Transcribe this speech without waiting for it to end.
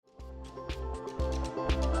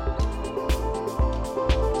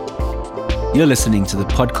You're listening to the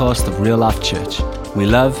podcast of Real Life Church. We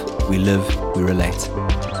love, we live, we relate.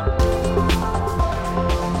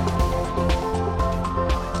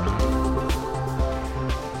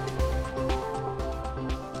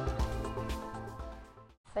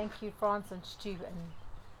 Thank you, France and Stu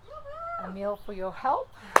and Emil, for your help.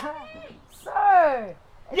 So,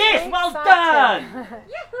 yes, well done.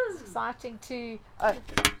 It's exciting to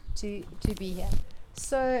be here.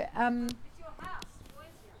 So,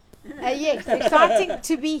 yes, exciting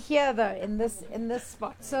to be here though in this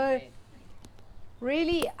spot. So,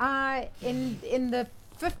 really, in the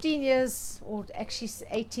 15 years, or actually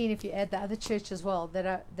 18 if you add the other church as well,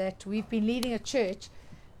 that we've been leading a church.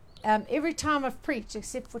 Every time I've preached,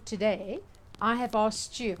 except for today, I have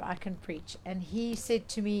asked Stu if I can preach, and he said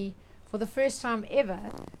to me, for the first time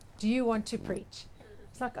ever, "Do you want to preach?"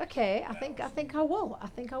 It's like, okay, I think I will. I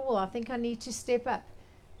think I need to step up.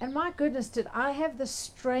 And my goodness, did I have the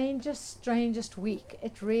strangest week.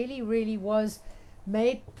 It really was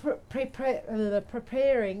made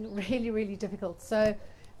preparing really difficult. So,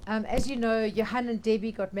 as you know, Johan and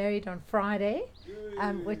Debbie got married on Friday,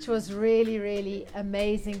 which was really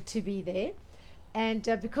amazing to be there. And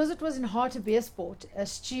because it was in Hartbeespoort,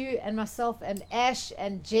 Stu and myself and Ash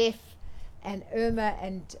and Jeff and Irma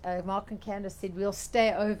and Mark and Candace said we'll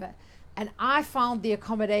stay over. And I found the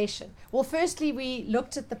accommodation. Well, firstly, we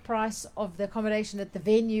looked at the price of the accommodation at the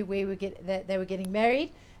venue where they were getting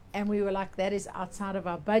married, and we were like, that is outside of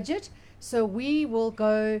our budget. So we will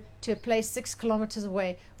go to a place 6 kilometers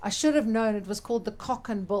away. I should have known it was called the Cock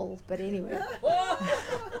and Bull, but anyway.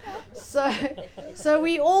 So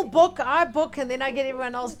we all book. I book, and then I get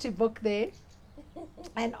everyone else to book there.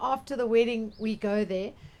 And after the wedding, we go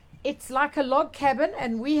there. It's like a log cabin,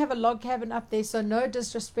 and we have a log cabin up there, so no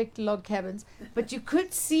disrespect to log cabins, but you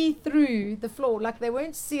could see through the floor, like they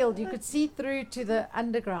weren't sealed. You could see through to the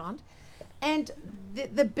underground, and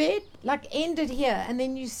the bed like ended here, and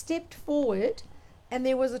then you stepped forward, and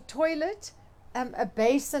there was a toilet, a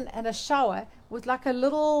basin, and a shower with like a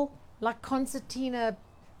little like concertina,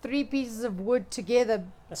 3 pieces of wood together,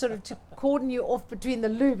 sort of to cordon you off between the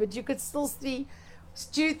loo, but you could still see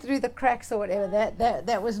Stew through the cracks or whatever.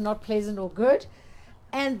 That was not pleasant or good.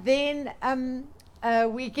 And then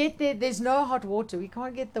we get there. There's no hot water. We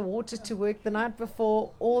can't get the water to work the night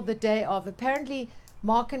before or the day of. Apparently,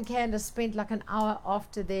 Mark and Candace spent like an hour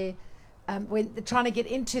after their when they're trying to get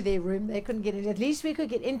into their room. They couldn't get in. At least we could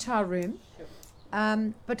get into our room,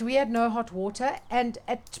 but we had no hot water. And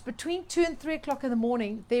at between 2 and 3 o'clock in the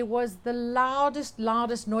morning, there was the loudest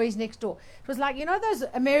noise next door. It was like, you know, those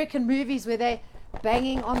American movies where they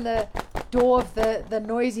banging on the door of the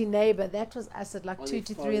noisy neighbor. That was us at like 2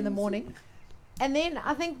 to 3 in the morning. And then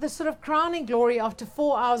I think the sort of crowning glory after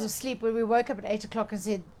 4 hours of sleep, when we woke up at 8 o'clock and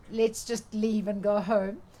said, let's just leave and go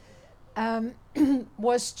home,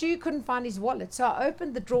 was Stu couldn't find his wallet. So I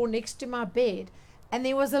opened the drawer next to my bed, and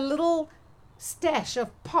there was a little stash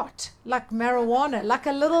of pot, like marijuana, like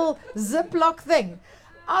a little Ziploc thing.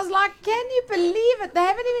 I was like, can you believe it? They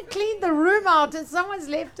haven't even cleaned the room out, and someone's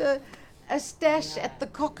left a stash at the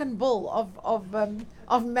Cock and Bull of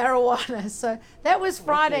marijuana. So that was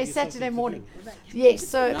Friday, Saturday morning. Yes.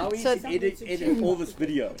 So now we edit all this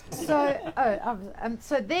video. So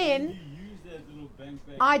then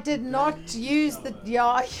I did not use the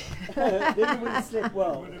Then you would have slept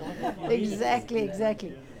well. exactly.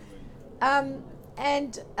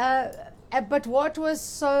 But what was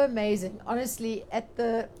so amazing, honestly, at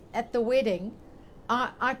the wedding,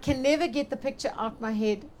 I can never get the picture out my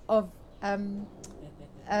head of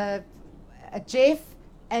Jeff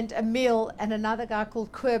and Emil and another guy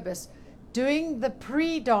called Querbus doing the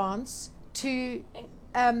pre-dance to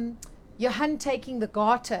Johan taking the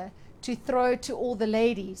garter to throw to all the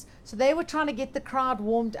ladies. So they were trying to get the crowd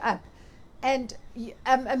warmed up. And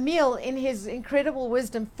Emil, in his incredible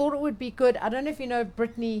wisdom, thought it would be good. I don't know if you know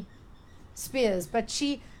Britney Spears, but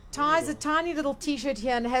she ties a tiny little T-shirt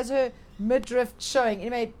here and has her midriff showing.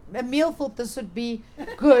 Anyway, Emil thought this would be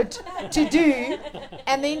good to do,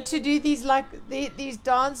 and then to do these these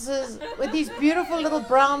dances with these beautiful little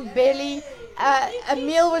brown belly.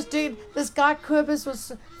 Emil was doing, this guy Querbus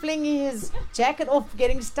was flinging his jacket off,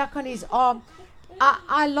 getting stuck on his arm.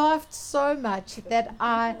 I laughed so much that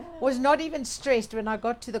I was not even stressed when I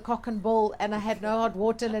got to the Cock and Bull and I had no hot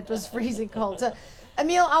water and it was freezing cold. So,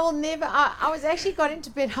 Emil, I was actually got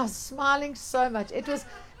into bed. I was smiling so much. It was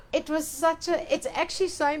it's actually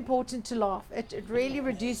so important to laugh. It really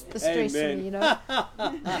reduced the stress for me, you know.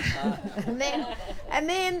 and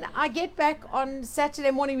then I get back on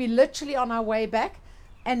Saturday morning. We're literally on our way back,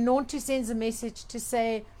 and Nauntu sends a message to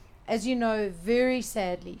say as you know, very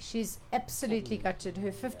sadly, she's absolutely gutted. Her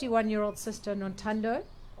 51-year-old sister, Nontando,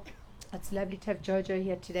 it's lovely to have Jojo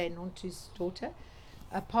here today, Nontu's daughter,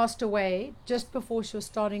 passed away just before she was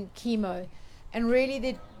starting chemo. And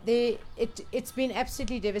really, it's been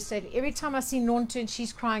absolutely devastating. Every time I see Nontu and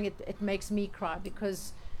she's crying, it makes me cry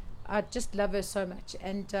because I just love her so much.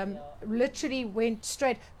 And literally went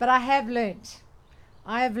straight. But I have learned.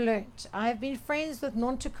 I have been friends with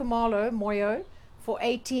Nontu Kumalo Moyo for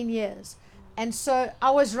 18 years. And so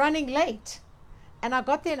I was running late. And I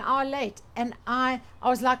got there an hour late. And I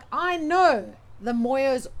was like, I know the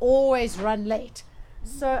Moyos always run late.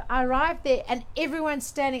 So I arrived there and everyone's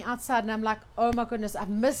standing outside and I'm like, oh my goodness, I've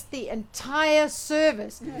missed the entire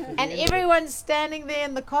service. And everyone's standing there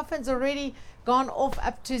and the coffin's already gone off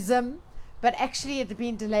up to Zim. But actually it had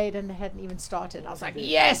been delayed and it hadn't even started. I was like,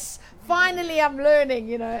 yes, finally I'm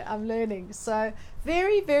learning. So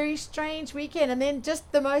very, very strange weekend. And then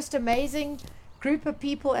just the most amazing group of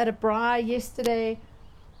people at a braai yesterday.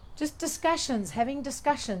 Just having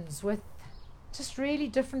discussions with just really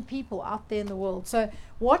different people out there in the world. So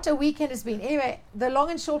what a weekend has been. Anyway, the long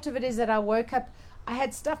and short of it is that I woke up, I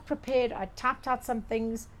had stuff prepared, I typed out some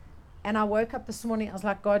things, and I woke up this morning, I was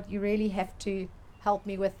like, God, you really have to help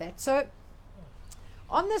me with that. So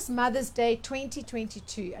on this Mother's Day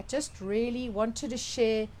 2022, I just really wanted to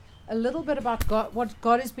share a little bit about God, what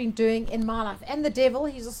God has been doing in my life. And the devil,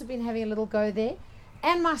 he's also been having a little go there.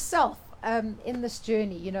 And myself in this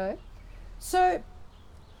journey, So,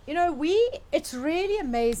 it's really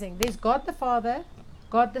amazing. There's God the Father,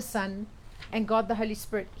 God the Son, and God the Holy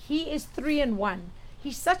Spirit. He is 3 in 1.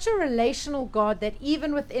 He's such a relational God that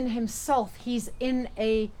even within himself, he's in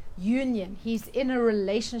a union. He's in a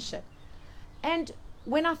relationship. And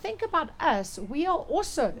when I think about us, we are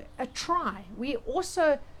also a tri. We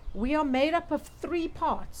are made up of 3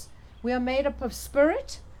 parts. We are made up of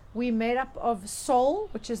spirit. We're made up of soul,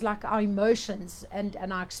 which is like our emotions and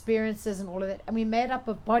our experiences and all of that. And we're made up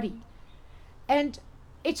of body. And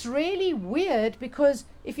it's really weird because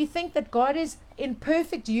if you think that God is in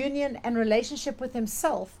perfect union and relationship with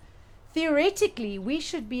himself, theoretically, we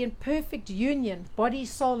should be in perfect union, body,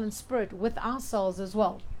 soul, and spirit, with ourselves as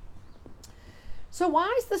well. So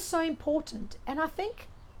why is this so important? And I think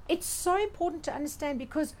it's so important to understand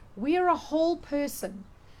because we are a whole person.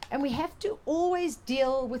 And we have to always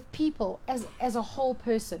deal with people as a whole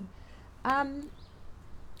person.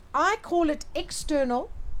 I call it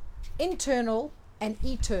external, internal, and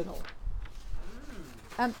eternal.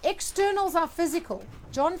 Externals are physical.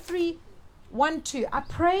 John 3:1-2. I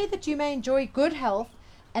pray that you may enjoy good health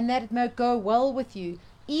and that it may go well with you,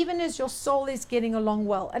 even as your soul is getting along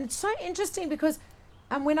well. And it's so interesting because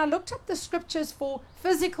when I looked up the scriptures for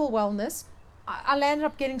physical wellness, I landed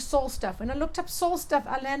up getting soul stuff. When I looked up soul stuff,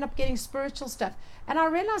 I landed up getting spiritual stuff. And I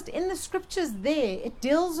realized in the scriptures there, it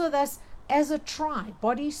deals with us as a tri,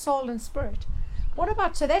 body, soul, and spirit.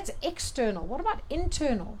 So that's external. What about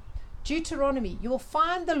internal? Deuteronomy, you will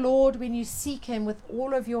find the Lord when you seek him with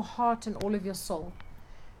all of your heart and all of your soul.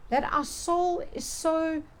 That our soul is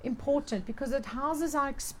so important because it houses our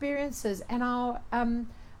experiences and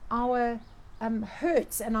our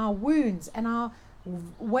hurts and our wounds and our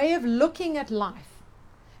way of looking at life.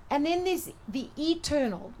 And then there's the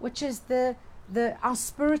eternal, which is our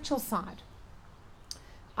spiritual side.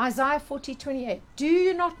 Isaiah 40:28. Do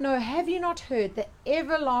you not know, have you not heard, the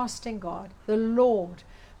everlasting God, the Lord,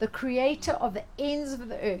 the creator of the ends of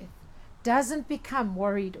the earth, doesn't become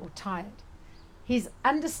worried or tired. His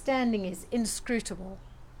understanding is inscrutable.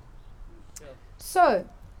 So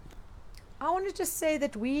I want to just say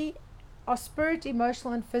that we are spirit,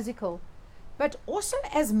 emotional, and physical. But also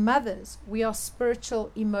as mothers, we are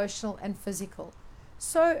spiritual, emotional, and physical.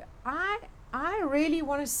 So I really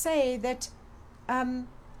want to say that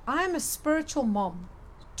I'm a spiritual mom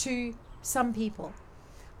to some people.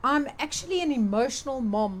 I'm actually an emotional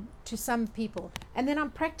mom to some people. And then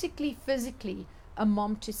I'm practically, physically a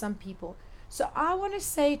mom to some people. So I want to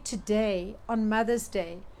say today on Mother's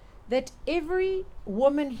Day that every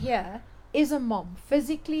woman here is a mom,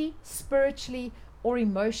 physically, spiritually, or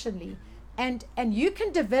emotionally. And you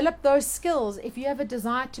can develop those skills if you have a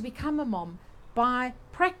desire to become a mom by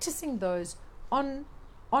practicing those on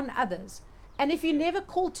others. And if you're never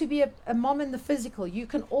called to be a mom in the physical, you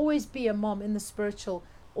can always be a mom in the spiritual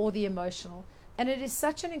or the emotional. And it is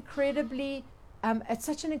such an it's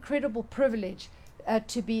such an incredible privilege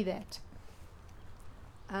to be that.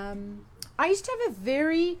 I used to have a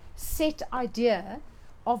very set idea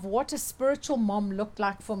of what a spiritual mom looked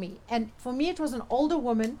like for me. And for me, it was an older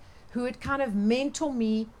woman who would kind of mentor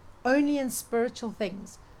me only in spiritual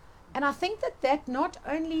things. And I think that not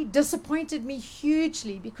only disappointed me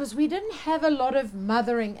hugely because we didn't have a lot of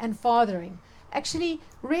mothering and fathering. Actually,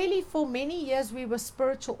 really for many years we were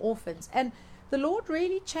spiritual orphans. And the Lord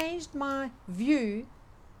really changed my view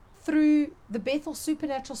through the Bethel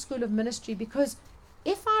Supernatural School of Ministry, because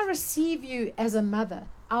if I receive you as a mother,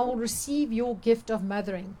 I will receive your gift of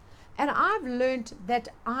mothering. And I've learned that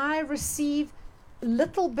I receive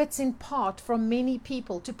little bits in part from many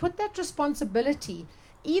people, to put that responsibility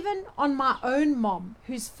even on my own mom,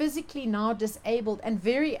 who's physically now disabled and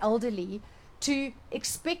very elderly, to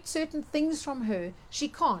expect certain things from her. She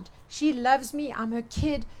can't. She loves me, I'm her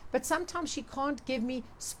kid, but sometimes she can't give me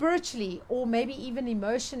spiritually or maybe even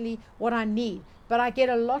emotionally what I need. But I get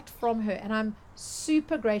a lot from her, and I'm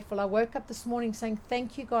super grateful. I woke up this morning saying,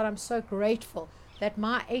 thank you, God, I'm so grateful that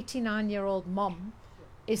my 89-year-old mom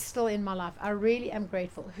is still in my life. I really am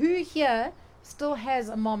grateful. Who here still has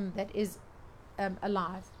a mom that is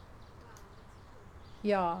alive?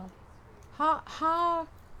 Yeah. How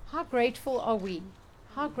grateful are we?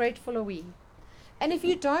 How grateful are we? And if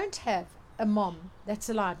you don't have a mom that's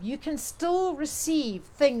alive, you can still receive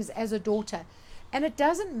things as a daughter. And it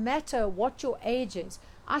doesn't matter what your age is.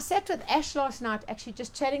 I sat with Ash last night, actually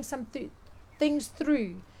just chatting some things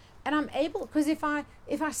through. And I'm able, because if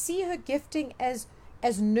I see her gifting as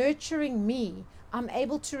nurturing me, I'm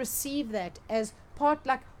able to receive that as part,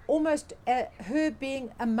 like almost her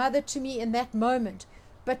being a mother to me in that moment.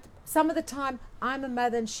 But some of the time, I'm a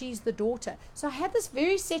mother and she's the daughter. So I had this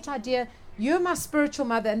very set idea, you're my spiritual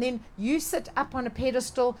mother, and then you sit up on a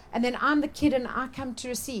pedestal, and then I'm the kid and I come to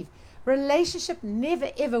receive. Relationship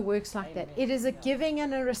never ever works like that. It is a giving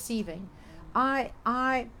and a receiving.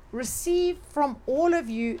 I receive from all of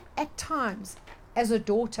you at times as a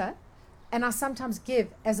daughter, and I sometimes give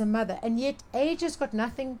as a mother, and yet age has got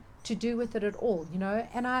nothing to do with it at all, you know.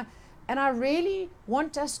 And I really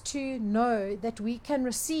want us to know that we can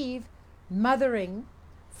receive mothering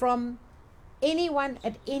from anyone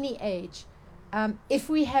at any age, if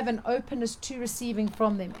we have an openness to receiving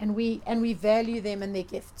from them, and we value them and their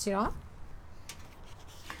gifts, you know.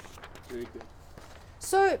 Very good.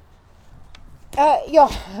 So,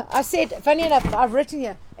 I said, funny enough, I've written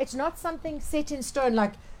here, it's not something set in stone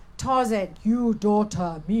like Tarzan, you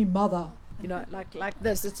daughter, me mother, you know, like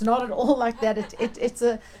this. It's not at all like that. It's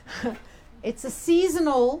a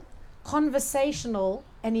seasonal, conversational,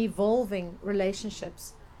 and evolving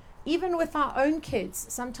relationships. Even with our own kids,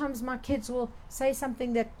 sometimes my kids will say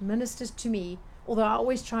something that ministers to me, although I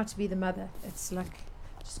always try to be the mother. It's like,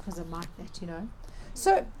 just because I'm like that, you know.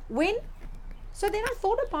 So then I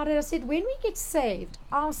thought about it. I said, when we get saved,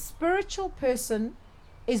 our spiritual person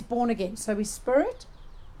is born again. So we spirit,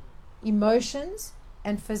 emotions,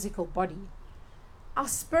 and physical body. Our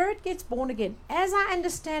spirit gets born again. As I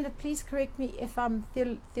understand it, please correct me if I'm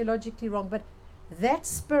theologically wrong, but that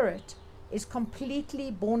spirit is completely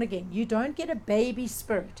born again. You don't get a baby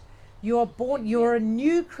spirit. You are born, you're a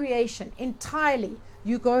new creation entirely.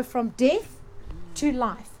 You go from death to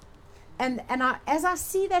life. And as I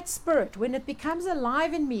see that spirit, when it becomes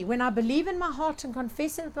alive in me, when I believe in my heart and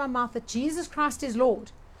confess it with my mouth that Jesus Christ is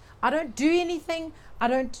Lord, I don't do anything.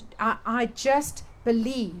 I just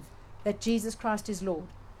believe that Jesus Christ is Lord.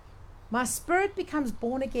 My spirit becomes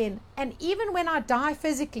born again. And even when I die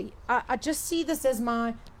physically, I just see this as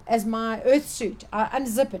my earth suit. I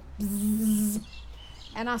unzip it,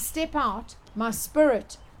 and I step out. My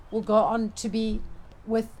spirit will go on to be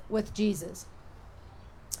with Jesus.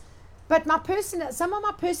 But some of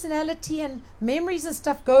my personality and memories and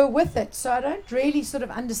stuff go with it. So I don't really sort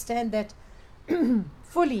of understand that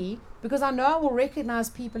fully, because I know I will recognize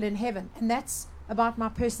people in heaven, and that's about my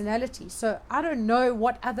personality. So I don't know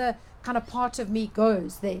what other kind of part of me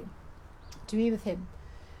goes there to be with him.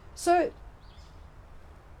 So,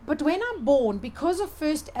 but when I'm born, because of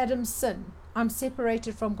first Adam's sin, I'm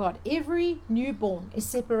separated from God. Every newborn is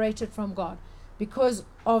separated from God because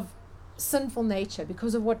of sinful nature,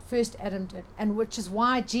 because of what first Adam did, and which is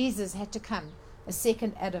why Jesus had to come, a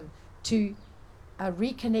second Adam, to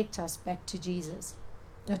reconnect us back to Jesus,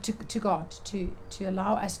 to God, to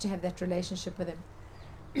allow us to have that relationship with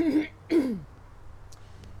him.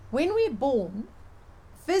 When we're born,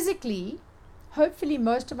 physically, hopefully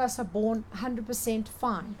most of us are born 100%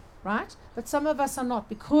 fine, right? But some of us are not,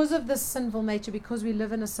 because of this sinful nature, because we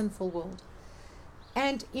live in a sinful world.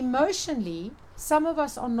 And emotionally, some of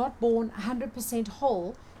us are not born 100%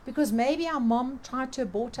 whole, because maybe our mom tried to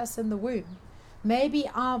abort us in the womb. Maybe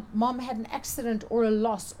our mom had an accident or a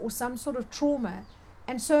loss or some sort of trauma.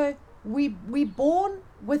 And so we're born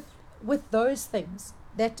with those things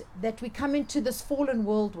that we come into this fallen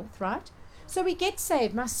world with, right? So we get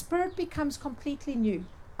saved. My spirit becomes completely new.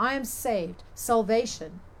 I am saved.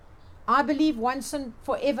 Salvation. I believe once and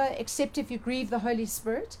forever, except if you grieve the Holy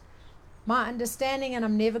Spirit. My understanding, and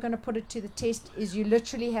I'm never going to put it to the test, is you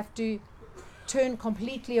literally have to turn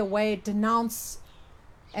completely away, denounce,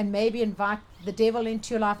 and maybe invite the devil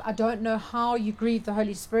into your life. I don't know how you grieve the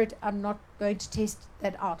Holy Spirit. I'm not going to test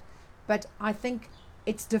that out. But I think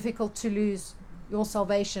it's difficult to lose your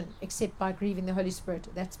salvation except by grieving the Holy Spirit.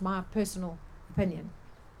 That's my personal opinion.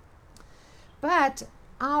 But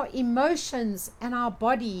our emotions and our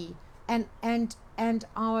body and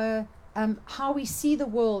our how we see the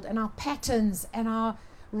world and our patterns and our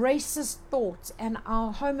racist thoughts and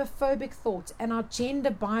our homophobic thoughts and our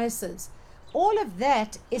gender biases, all of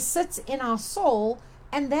that sits in our soul,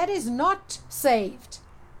 and that is not saved.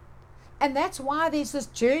 And that's why there's this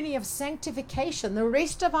journey of sanctification. The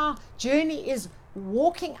rest of our journey is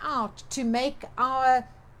walking out to make our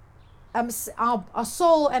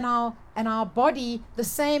soul and our body the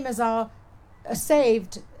same as our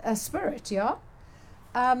saved spirit, yeah.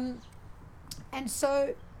 And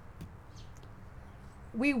so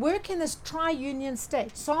we work in this tri-union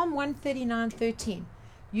state. Psalm 139:13.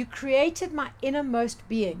 You created my innermost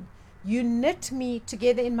being. You knit me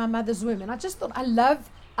together in my mother's womb. And I just thought, I love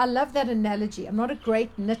that analogy. I'm not a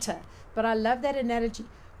great knitter, but I love that analogy.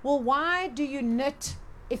 Well, why do you knit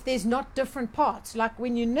if there's not different parts? Like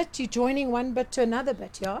when you knit, you're joining one bit to another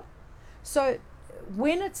bit, yeah? So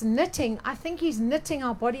when it's knitting, I think he's knitting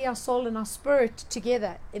our body, our soul, and our spirit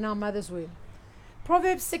together in our mother's womb.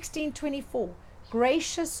 Proverbs 16:24.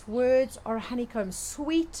 Gracious words are a honeycomb,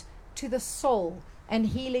 sweet to the soul and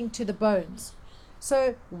healing to the bones.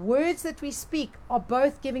 So words that we speak are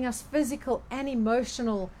both giving us physical and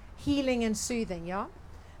emotional healing and soothing, yeah?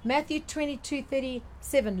 Matthew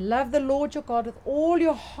 22:37. Love the Lord your God with all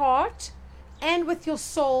your heart and with your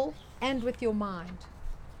soul and with your mind.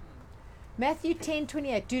 Matthew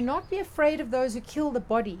 10:28. Do not be afraid of those who kill the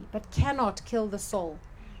body but cannot kill the soul.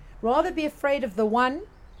 Rather be afraid of the one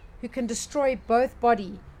who can destroy both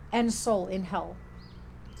body and soul in hell.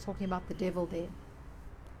 Talking about the devil there.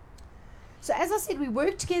 So as I said, we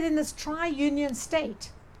work together in this tri-union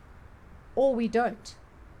state, or we don't.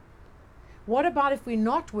 What about if we're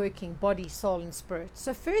not working body, soul, and spirit?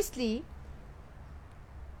 So firstly,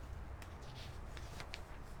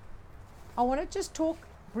 I want to just talk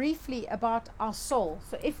briefly about our soul.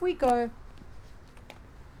 So if we go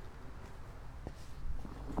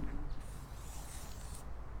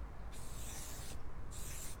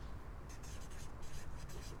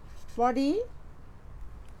body,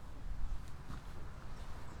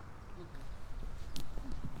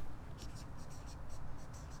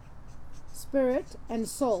 spirit, and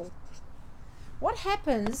soul. What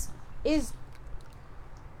happens is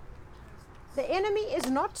the enemy is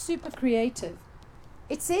not super creative.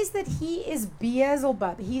 It says that he is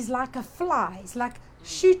Beelzebub. He's like a fly. He's like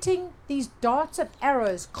shooting these darts of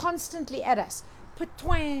arrows constantly at us.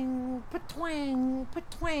 Patwang, patwang,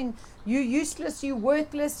 patwang. You useless, you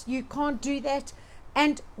worthless, you can't do that.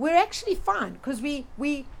 And we're actually fine because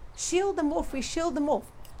we shield them off,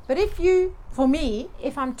 But for me,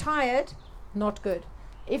 if I'm tired, not good.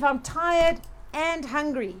 If I'm tired and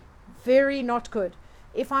hungry, very not good.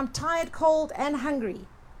 If I'm tired, cold, and hungry,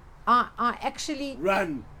 I actually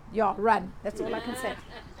run. Yeah, run. That's all I can say.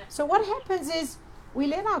 So what happens is we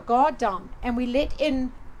let our guard down and we let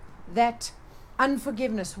in that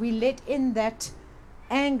unforgiveness. We let in that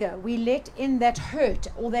anger. We let in that hurt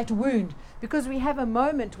or that wound because we have a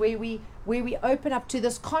moment where we open up to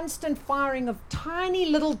this constant firing of tiny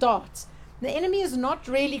little darts. The enemy is not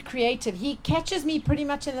really creative. He catches me pretty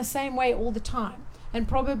much in the same way all the time, and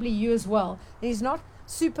probably you as well. He's not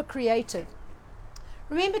super creative.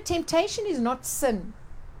 Remember, temptation is not sin.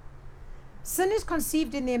 Sin is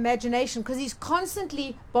conceived in the imagination because he's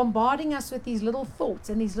constantly bombarding us with these little thoughts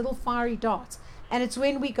and these little fiery darts. And it's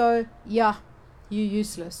when we go, yeah, you're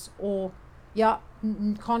useless, or yeah,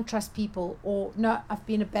 can't trust people, or no, I've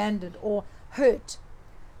been abandoned, or hurt.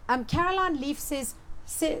 Caroline Leaf says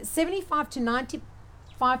 75 to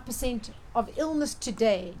 95% of illness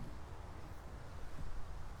today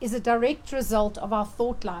is a direct result of our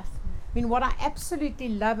thought life. I mean, what I absolutely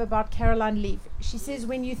love about Caroline Leaf, she says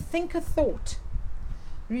when you think a thought,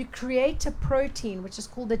 you create a protein which is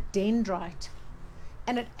called a dendrite,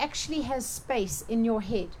 and it actually has space in your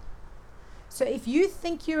head. So if you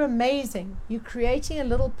think you're amazing, you're creating a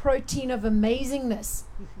little protein of amazingness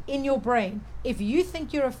in your brain. If you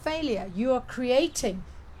think you're a failure, you are creating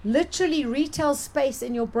literally retail space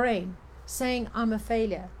in your brain saying, I'm a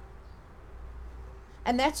failure.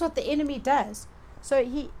 And that's what the enemy does. So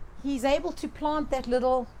he's able to plant that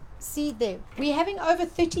little seed there. We're having over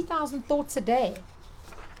 30,000 thoughts a day.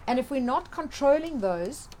 And if we're not controlling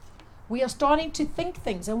those, we are starting to think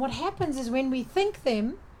things. And what happens is when we think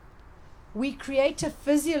them, we create a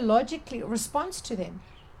physiological response to them.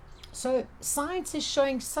 So science is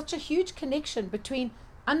showing such a huge connection between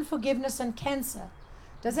unforgiveness and cancer.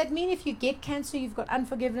 Does that mean if you get cancer, you've got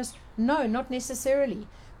unforgiveness? No, not necessarily.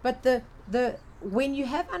 But when you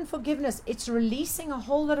have unforgiveness, it's releasing a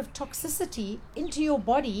whole lot of toxicity into your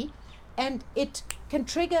body, and it can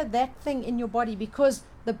trigger that thing in your body because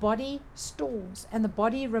the body stores and the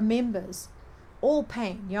body remembers all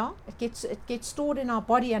pain. Yeah, it gets stored in our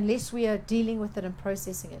body unless we are dealing with it and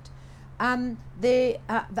processing it. The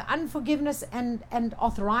unforgiveness and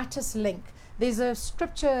arthritis link. There's a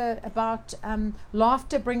scripture about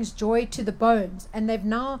laughter brings joy to the bones, and they've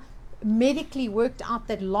now medically worked out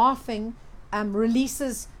that laughing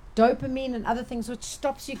releases dopamine and other things, which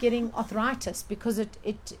stops you getting arthritis because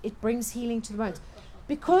it brings healing to the bones.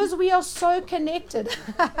 Because we are so connected.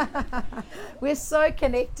 We're so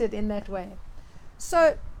connected in that way.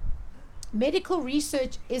 So medical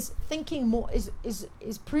research is thinking more, is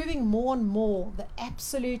proving more and more the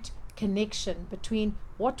absolute connection between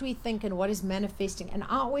what we think and what is manifesting. And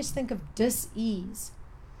I always think of dis-ease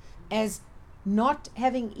as not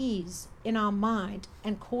having ease in our mind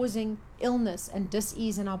and causing illness and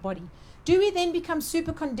dis-ease in our body. Do we then become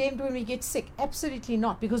super condemned when we get sick? Absolutely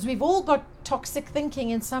not, because we've all got toxic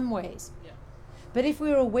thinking in some ways. Yeah. But if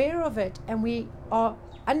we're aware of it and we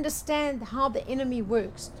understand how the enemy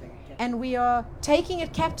works and we are taking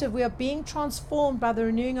it captive, we are being transformed by the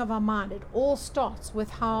renewing of our mind. It all starts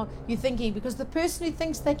with how you're thinking, because the person who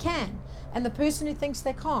thinks they can and the person who thinks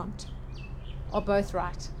they can't are both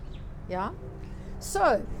right. Yeah?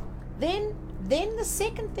 So then the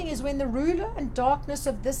second thing is when the ruler and darkness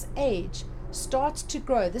of this age starts to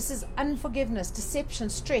grow. This is unforgiveness, deception,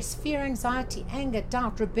 stress, fear, anxiety, anger,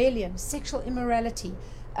 doubt, rebellion, sexual immorality,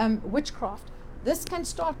 witchcraft. This can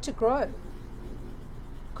start to grow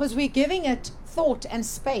because we're giving it thought and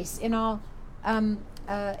space in our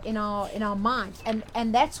mind,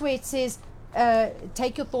 and that's where it says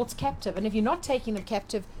take your thoughts captive. And if you're not taking them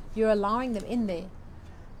captive, you're allowing them in there.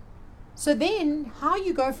 So then how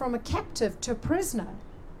you go from a captive to a prisoner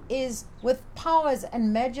is with powers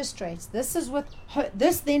and magistrates. This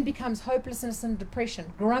then becomes hopelessness and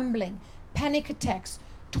depression, grumbling, panic attacks,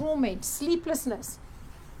 torment, sleeplessness.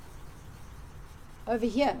 Over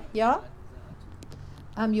here, yeah?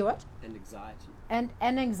 You what? And anxiety. And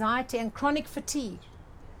anxiety and chronic fatigue.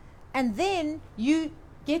 And then you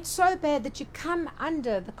get so bad that you come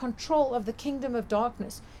under the control of the kingdom of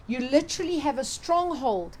darkness. You literally have a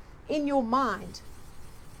stronghold in your mind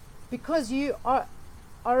because you are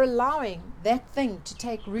allowing that thing to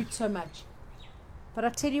take root so much. But I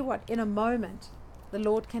tell you what, in a moment, the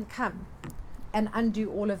Lord can come and undo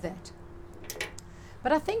all of that.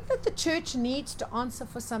 But I think that the church needs to answer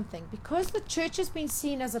for something, because the church has been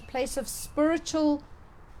seen as a place of spiritual,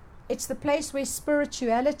 it's the place where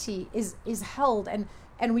spirituality is held, and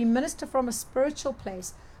we minister from a spiritual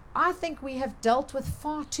place. I think we have dealt with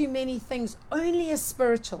far too many things only as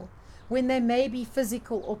spiritual when they may be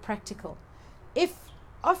physical or practical. If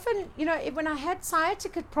often, when I had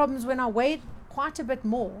sciatica problems, when I weighed quite a bit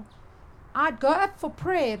more, I'd go up for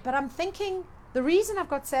prayer, but I'm thinking the reason I've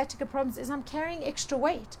got sciatica problems is I'm carrying extra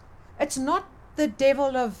weight. It's not the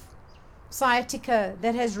devil of sciatica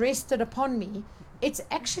that has rested upon me. It's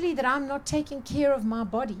actually that I'm not taking care of my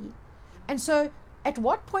body. And so at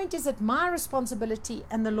what point is it my responsibility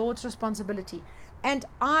and the Lord's responsibility? And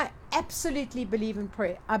I absolutely believe in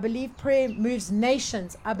prayer. I believe prayer moves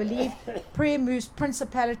nations. I believe prayer moves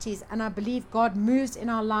principalities. And I believe God moves in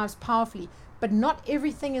our lives powerfully. But not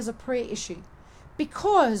everything is a prayer issue,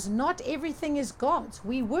 because not everything is God's.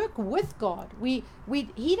 We work with God. He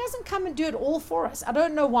doesn't come and do it all for us. I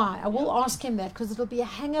don't know why. I will ask him that, because it'll be a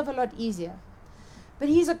hang of a lot easier. But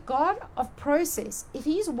he's a God of process. If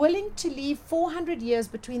he's willing to leave 400 years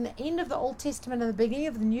between the end of the Old Testament and the beginning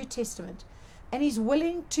of the New Testament, and he's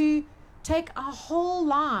willing to take our whole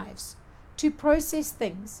lives to process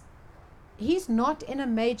things, he's not in a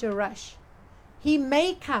major rush. He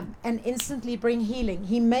may come and instantly bring healing.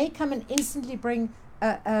 He may come and instantly bring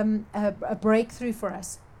a breakthrough for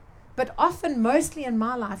us. But often, mostly in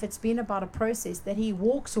my life, it's been about a process that he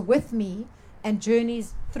walks with me and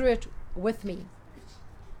journeys through it with me.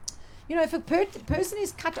 If a person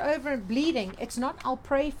is cut over and bleeding, it's not, I'll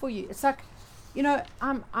pray for you. It's like,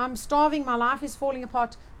 I'm starving, my life is falling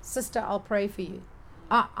apart. Sister, I'll pray for you.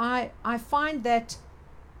 I find that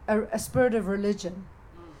a spirit of religion,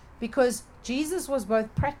 because Jesus was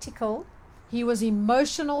both practical, he was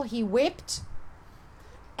emotional, he wept,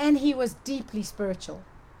 and he was deeply spiritual.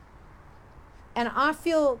 And I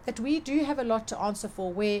feel that we do have a lot to answer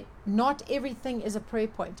for, where not everything is a prayer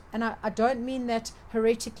point. And I don't mean that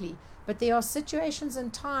heretically, but there are situations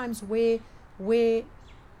and times where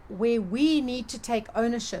we need to take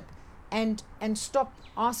ownership and stop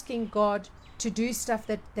asking God to do stuff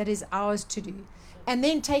that is ours to do, and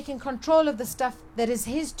then taking control of the stuff that is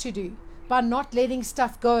His to do by not letting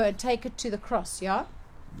stuff go and take it to the cross. Yeah.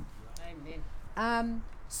 Amen.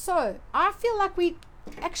 So I feel like we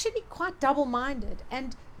actually quite double-minded.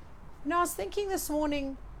 And I was thinking this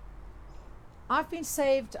morning, I've been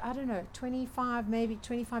saved, I don't know,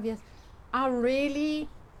 25 years. I really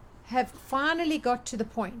have finally got to the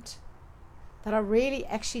point that I really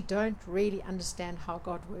actually don't really understand how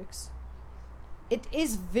God works. It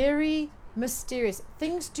is very mysterious.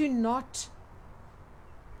 Things do not,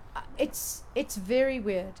 it's very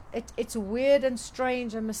weird. It's weird and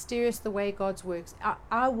strange and mysterious the way God works.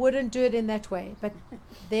 I wouldn't do it in that way, but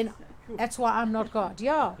then that's why I'm not God.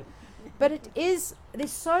 Yeah. But there's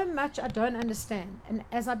so much I don't understand. And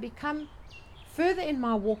as I become further in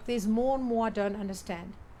my walk, there's more and more I don't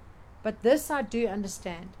understand. But this I do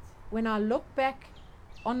understand. When I look back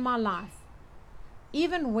on my life,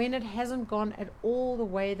 even when it hasn't gone at all the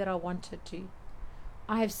way that I wanted to,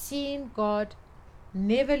 I have seen God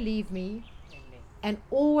never leave me and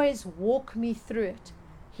always walk me through it.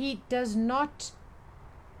 He does not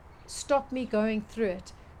stop me going through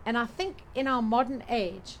it. And I think in our modern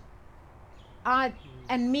age,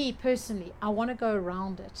 and me personally, I want to go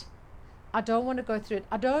around it. I don't want to go through it.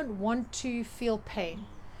 I don't want to feel pain.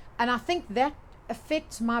 And I think that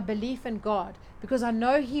affects my belief in God, because I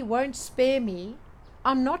know He won't spare me.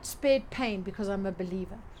 I'm not spared pain because I'm a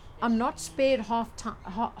believer. I'm not spared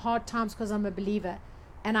hard times because I'm a believer,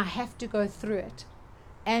 and I have to go through it.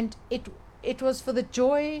 And it was for the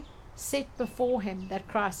joy set before Him that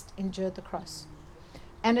Christ endured the cross.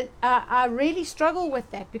 And I really struggle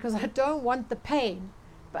with that, because I don't want the pain,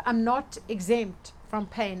 but I'm not exempt from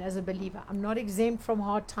pain as a believer. I'm not exempt from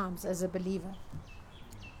hard times as a believer.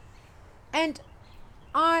 And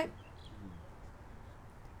I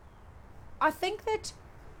think that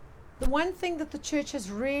the one thing that the church has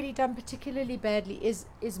really done particularly badly is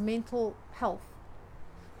mental health.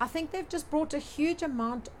 I think they've just brought a huge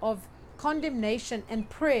amount of condemnation and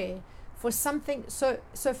prayer for something. So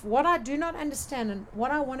what I do not understand, and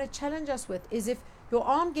what I want to challenge us with, is if your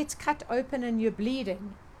arm gets cut open and you're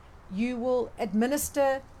bleeding, you will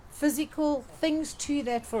administer physical things to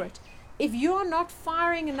that for it. If you are not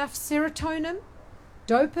firing enough serotonin,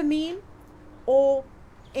 dopamine, or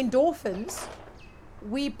endorphins,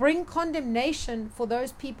 we bring condemnation for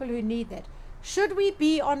those people who need that. Should we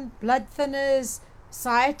be on blood thinners,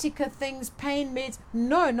 sciatica things, pain meds?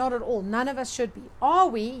 No, not at all. None of us should be. Are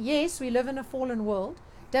we? Yes, we live in a fallen world.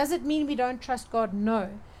 Does it mean we don't trust God? No.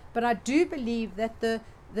 But I do believe that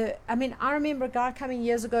I remember a guy coming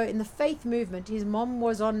years ago in the faith movement. His mom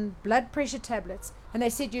was on blood pressure tablets, and they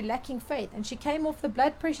said, you're lacking faith. And she came off the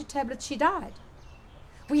blood pressure tablets, she died.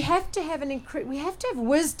 We have to have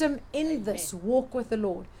wisdom in this walk with the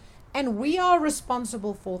Lord. And we are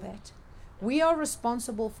responsible for that. We are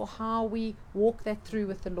responsible for how we walk that through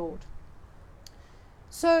with the Lord.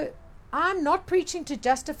 So I'm not preaching to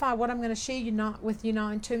justify what I'm going to share with you now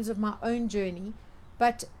in terms of my own journey,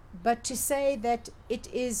 but to say that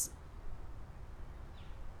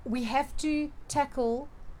we have to tackle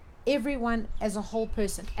everyone as a whole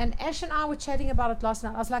person. And Ash and I were chatting about it last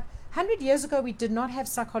night. I was like, 100 years ago, we did not have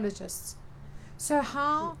psychologists. So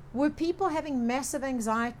how were people having massive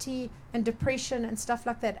anxiety and depression and stuff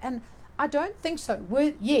like that? And I don't think so.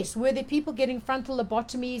 Were there people getting frontal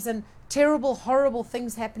lobotomies and terrible, horrible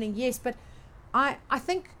things happening? Yes, but I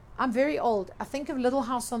think I'm very old. I think of Little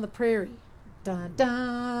House on the Prairie. Dun,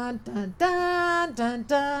 dun, dun, dun, dun,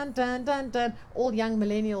 dun, dun, dun, dun. All young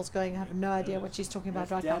millennials going, I have no idea what she's talking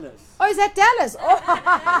about right Dallas. now. Oh, is that Dallas?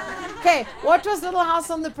 Oh. Okay, what was Little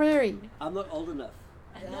House on the Prairie? I'm not old enough.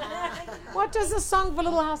 What was the song for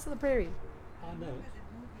Little House on the Prairie? I know it,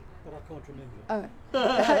 but I can't remember it.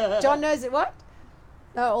 Oh. John knows it. What?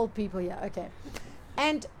 No, old people, yeah, okay.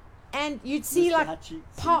 And you'd see Mr. like Hachi,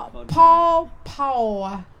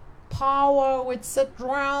 Power would sit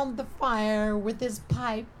round the fire with his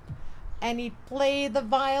pipe, and he'd play the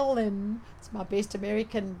violin. It's my best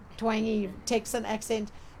American twangy Texan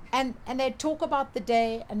accent. And they'd talk about the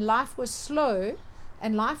day, and life was slow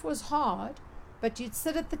and life was hard, but you'd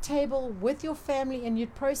sit at the table with your family and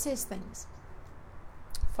you'd process things.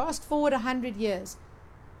 Fast forward 100 years,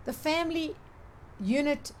 the family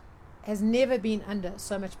unit has never been under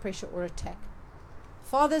so much pressure or attack.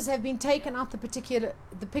 Fathers have been taken out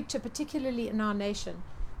the picture, particularly in our nation,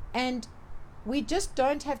 and we just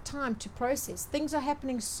don't have time to process. Things are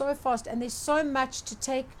happening so fast, and there's so much to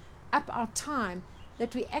take up our time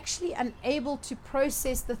that we're actually unable to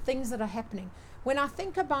process the things that are happening. When I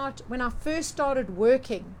think about when I first started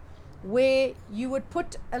working, where you would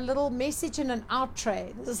put a little message in an out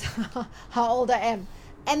tray, this is how old I am,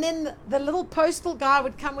 and then the little postal guy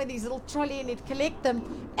would come with his little trolley and he'd collect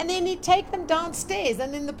them, and then he'd take them downstairs,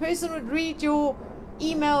 and then the person would read your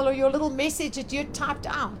email or your little message that you typed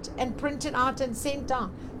out and printed out and sent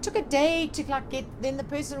down. It took a day to then the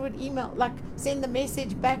person would email, send the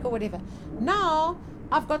message back or whatever. Now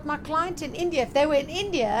I've got my client in India. If they were in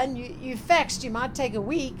India and you faxed, you might take a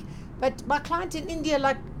week, but my client in India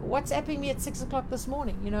WhatsApping me at 6 o'clock this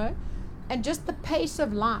morning, and just the pace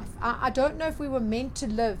of life. I don't know if we were meant to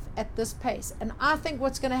live at this pace. And I think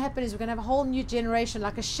what's going to happen is we're going to have a whole new generation,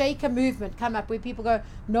 like a shaker movement come up, where people go,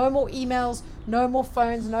 no more emails, no more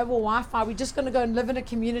phones, no more Wi-Fi. We're just going to go and live in a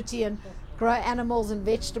community and grow animals and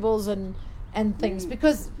vegetables and things,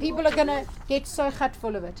 because people are going to get so hot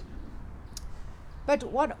full of it. But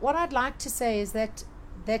what I'd like to say is that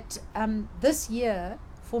this year,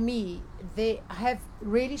 for me, I have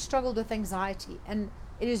really struggled with anxiety, and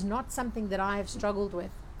it is not something that I have struggled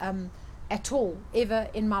with at all, ever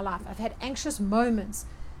in my life. I've had anxious moments,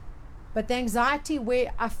 but the anxiety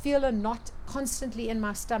where I feel a knot constantly in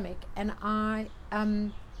my stomach, and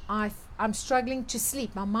I'm struggling to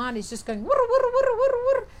sleep. My mind is just going,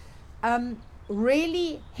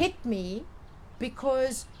 really hit me,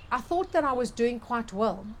 because I thought that I was doing quite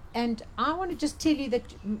well. And I want to just tell you that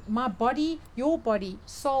my body, your body,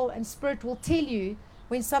 soul, and spirit will tell you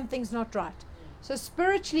when something's not right. So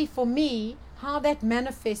spiritually, for me, how that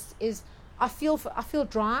manifests is I feel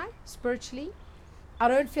dry spiritually. I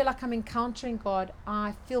don't feel like I'm encountering God.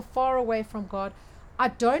 I feel far away from God. I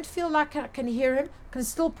don't feel like I can hear Him. Can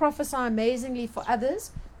still prophesy amazingly for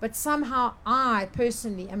others, but somehow I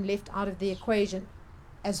personally am left out of the equation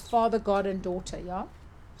as father, God, and daughter. Yeah.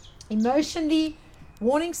 Emotionally,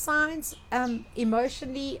 warning signs.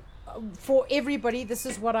 Emotionally, for everybody, this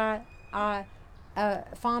is what I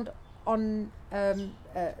found on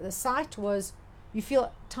the site was: you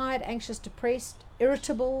feel tired, anxious, depressed,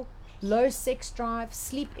 irritable, low sex drive,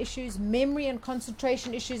 sleep issues, memory and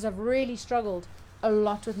concentration issues. I've really struggled a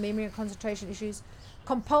lot with memory and concentration issues.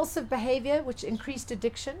 Compulsive behavior, which increased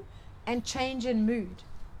addiction, and change in mood.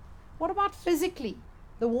 What about physically?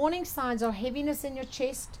 The warning signs are heaviness in your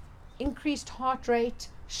chest, increased heart rate,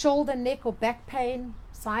 shoulder, neck, or back pain,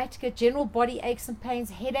 sciatica, general body aches and pains,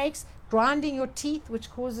 headaches, grinding your teeth,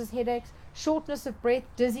 which causes headaches, shortness of breath,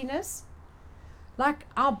 dizziness. Like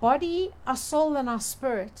our body, our soul, and our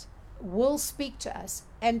spirit will speak to us.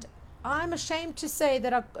 And I'm ashamed to say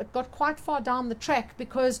that I got quite far down the track,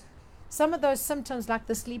 because some of those symptoms, like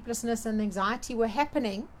the sleeplessness and anxiety, were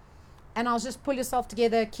happening, and I was just pull yourself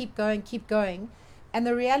together, keep going, keep going. And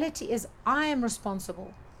the reality is I am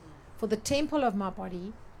responsible for the temple of my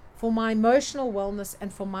body, for my emotional wellness,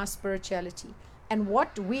 and for my spirituality. And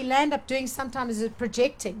what we land up doing sometimes is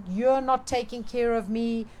projecting. You're not taking care of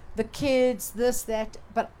me, the kids, this, that.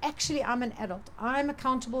 But actually, I'm an adult. I'm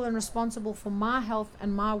accountable and responsible for my health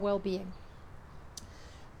and my well-being.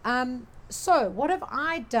 So what have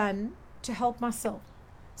I done to help myself?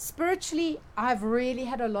 Spiritually, I've really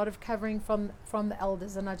had a lot of covering from the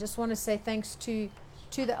elders. And I just want to say thanks to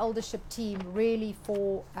the eldership team, really,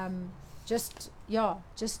 for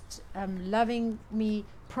loving me,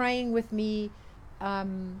 praying with me,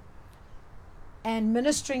 and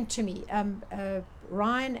ministering to me.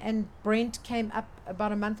 Ryan and Brent came up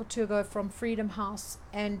about a month or two ago from Freedom House,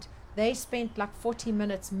 and they spent like 40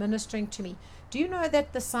 minutes ministering to me. Do you know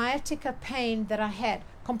that the sciatica pain that I had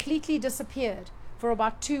completely disappeared for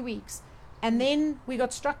about 2 weeks? And then we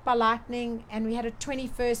got struck by lightning, and we had a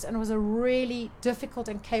 21st, and it was a really difficult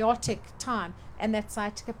and chaotic time, and that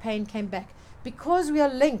sciatica pain came back. Because we are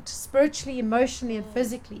linked spiritually, emotionally, and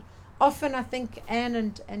physically. Often I think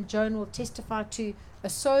Anne and Joan will testify to a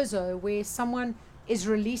sozo where someone is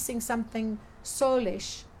releasing something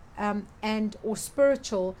soulish and or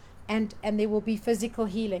spiritual, and there will be physical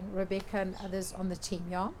healing. Rebecca and others on the team,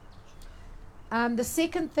 yeah? The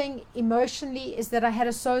second thing emotionally is that I had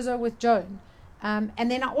a sozo with Joan. And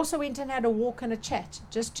then I also went and had a walk and a chat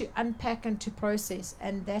just to unpack and to process.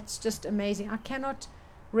 And that's just amazing. I cannot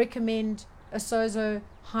recommend a sozo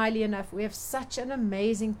highly enough. We have such an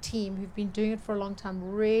amazing team who've been doing it for a long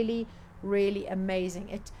time. Really, really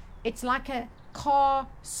amazing. It's like a car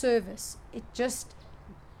service. It just,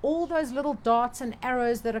 all those little darts and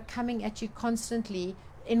arrows that are coming at you constantly.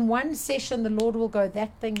 In one session, the Lord will go,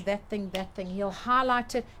 that thing, that thing, that thing. He'll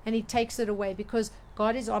highlight it and He takes it away, because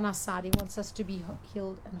God is on our side. He wants us to be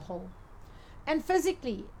healed and whole. And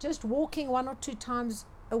physically, just walking 1 or 2 times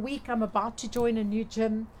a week. I'm about to join a new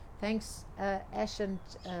gym. Thanks, Ash, and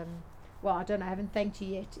well, I don't know, I haven't thanked you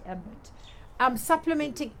yet, but I'm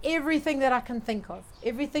supplementing everything that I can think of,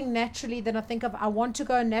 everything naturally that I think of. I want to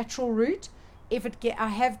go a natural route. I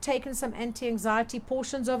have taken some anti-anxiety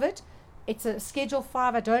portions of it. It's a Schedule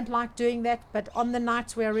 5. I don't like doing that, but on the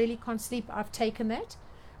nights where I really can't sleep, I've taken that.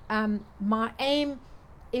 My aim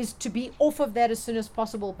is to be off of that as soon as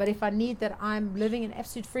possible, but if I need that, I'm living in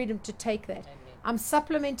absolute freedom to take that. I'm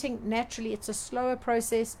supplementing naturally. It's a slower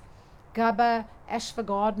process. GABA,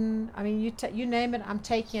 ashwagandha, I mean, you name it, I'm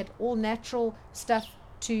taking it, all natural stuff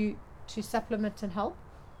to supplement and help.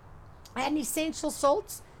 And essential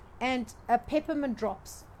salts and peppermint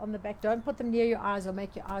drops on the back. Don't put them near your eyes or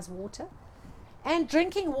make your eyes water. And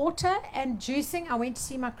drinking water and juicing. I went to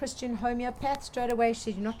see my Christian homeopath straight away. She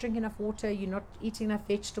said, you're not drinking enough water, you're not eating enough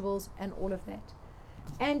vegetables, and all of that.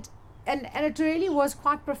 And it really was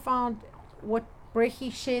quite profound what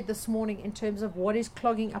Brecky shared this morning in terms of what is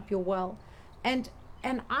clogging up your well. And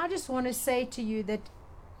I just want to say to you that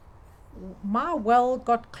my well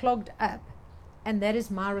got clogged up, and that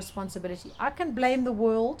is my responsibility. I can blame the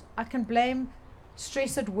world. I can blame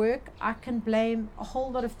stress at work. I can blame a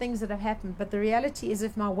whole lot of things that have happened. But the reality is,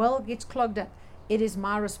 if my well gets clogged up, it is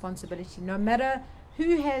my responsibility. No matter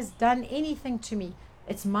who has done anything to me,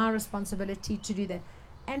 it's my responsibility to do that.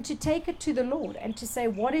 And to take it to the Lord and to say,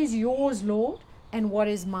 what is yours, Lord, and what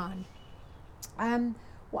is mine? And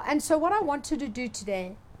so what I wanted to do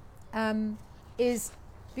today is,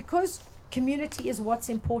 because community is what's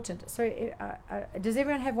important. So does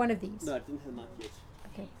everyone have one of these? No, I didn't have mine yet.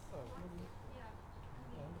 Okay.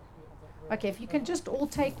 Okay, if you can just all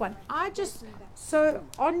take one. So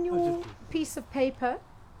on your piece of paper,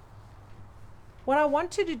 what I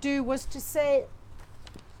wanted to do was to say,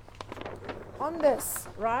 on this,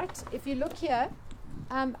 right, if you look here,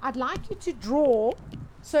 I'd like you to draw.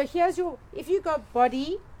 So here's if you got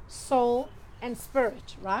body, soul, and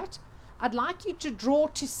spirit, right? I'd like you to draw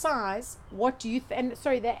to size what do you, and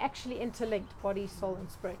sorry, they're actually interlinked, body, soul,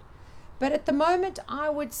 and spirit. But at the moment,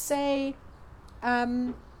 I would say,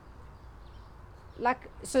 so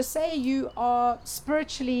say you are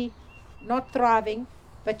spiritually not thriving,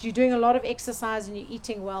 but you're doing a lot of exercise and you're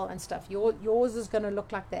eating well and stuff. Yours is going to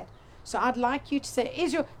look like that. So I'd like you to say,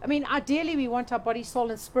 ideally we want our body, soul,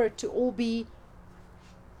 and spirit to all be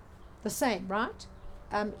the same, right?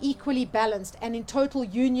 Equally balanced and in total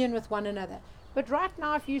union with one another. But right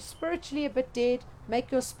now, if you're spiritually a bit dead,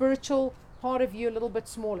 make your spiritual part of you a little bit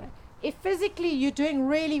smaller. If physically you're doing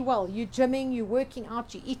really well, you're gymming, you're working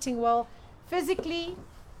out, you're eating well, physically,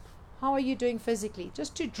 how are you doing physically?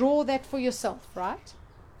 Just to draw that for yourself, right?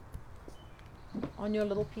 On your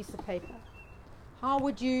little piece of paper. How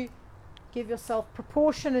would you give yourself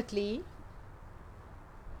proportionately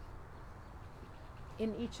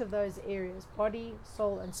in each of those areas? Body,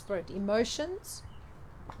 soul, and spirit. Emotions,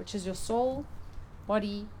 which is your soul,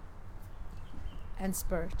 body, and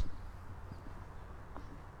spirit.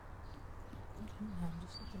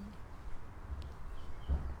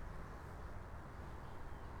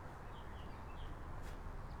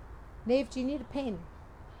 Neve, do you need a pen?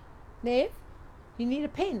 Neve, you need a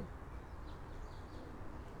pen.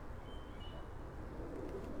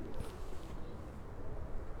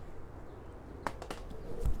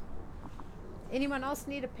 Anyone else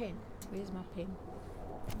need a pen? Where's my pen?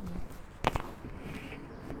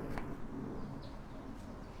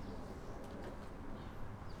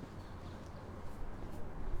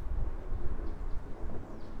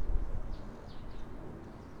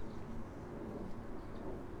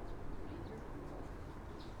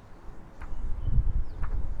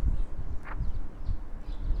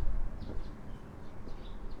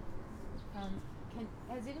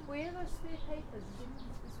 Where are those spare papers? Is anyone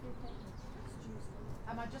have the spare papers?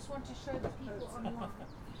 I just want to show the people online.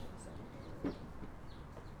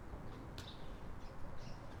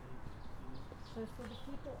 So for the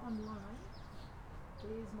people online,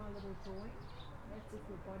 there's my little drawing. That's if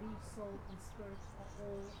your body, soul, and spirit are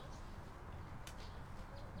all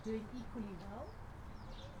doing equally well.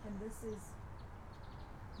 And this is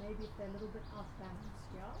maybe if they're a little bit off balance,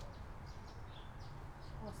 yeah?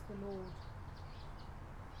 Ask the Lord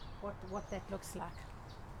what that looks like.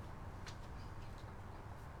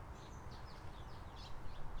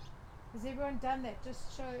 Has everyone done that?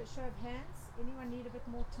 Just show of hands. Anyone need a bit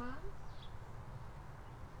more time?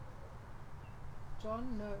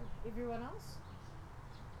 John, no. Everyone else?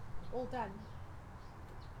 All done.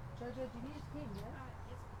 Jojo, do you need a pen? Yeah.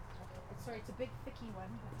 Yes. Sorry, it's a big thicky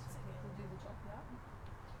one, but it will do the job.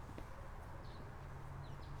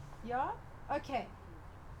 Yeah. Yeah. Okay.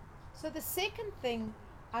 So the second thing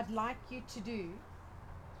I'd like you to do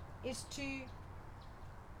is to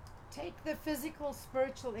take the physical,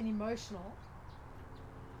 spiritual, and emotional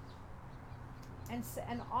and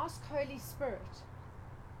ask Holy Spirit,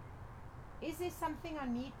 is there something I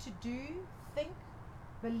need to do, think,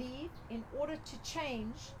 believe in order to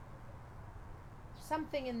change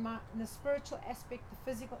something in the spiritual aspect, the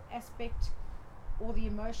physical aspect, or the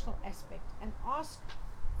emotional aspect? And ask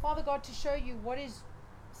Father God to show you what is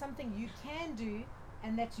something you can do,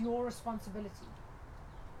 and that's your responsibility,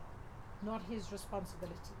 not his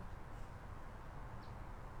responsibility.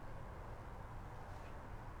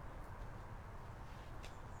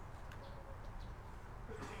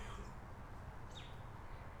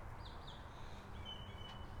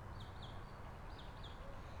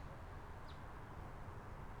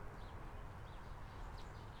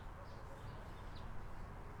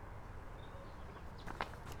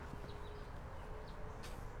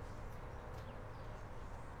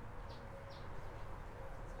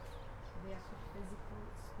 Physical,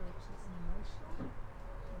 spiritual, and emotional.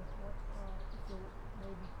 And what are your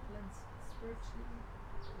maybe plans spiritually?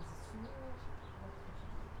 Is it small? What can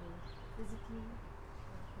you do physically?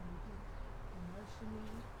 What can you do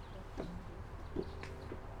emotionally? What can you do?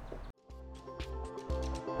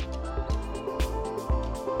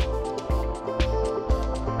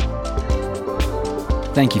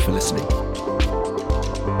 Thank you for listening.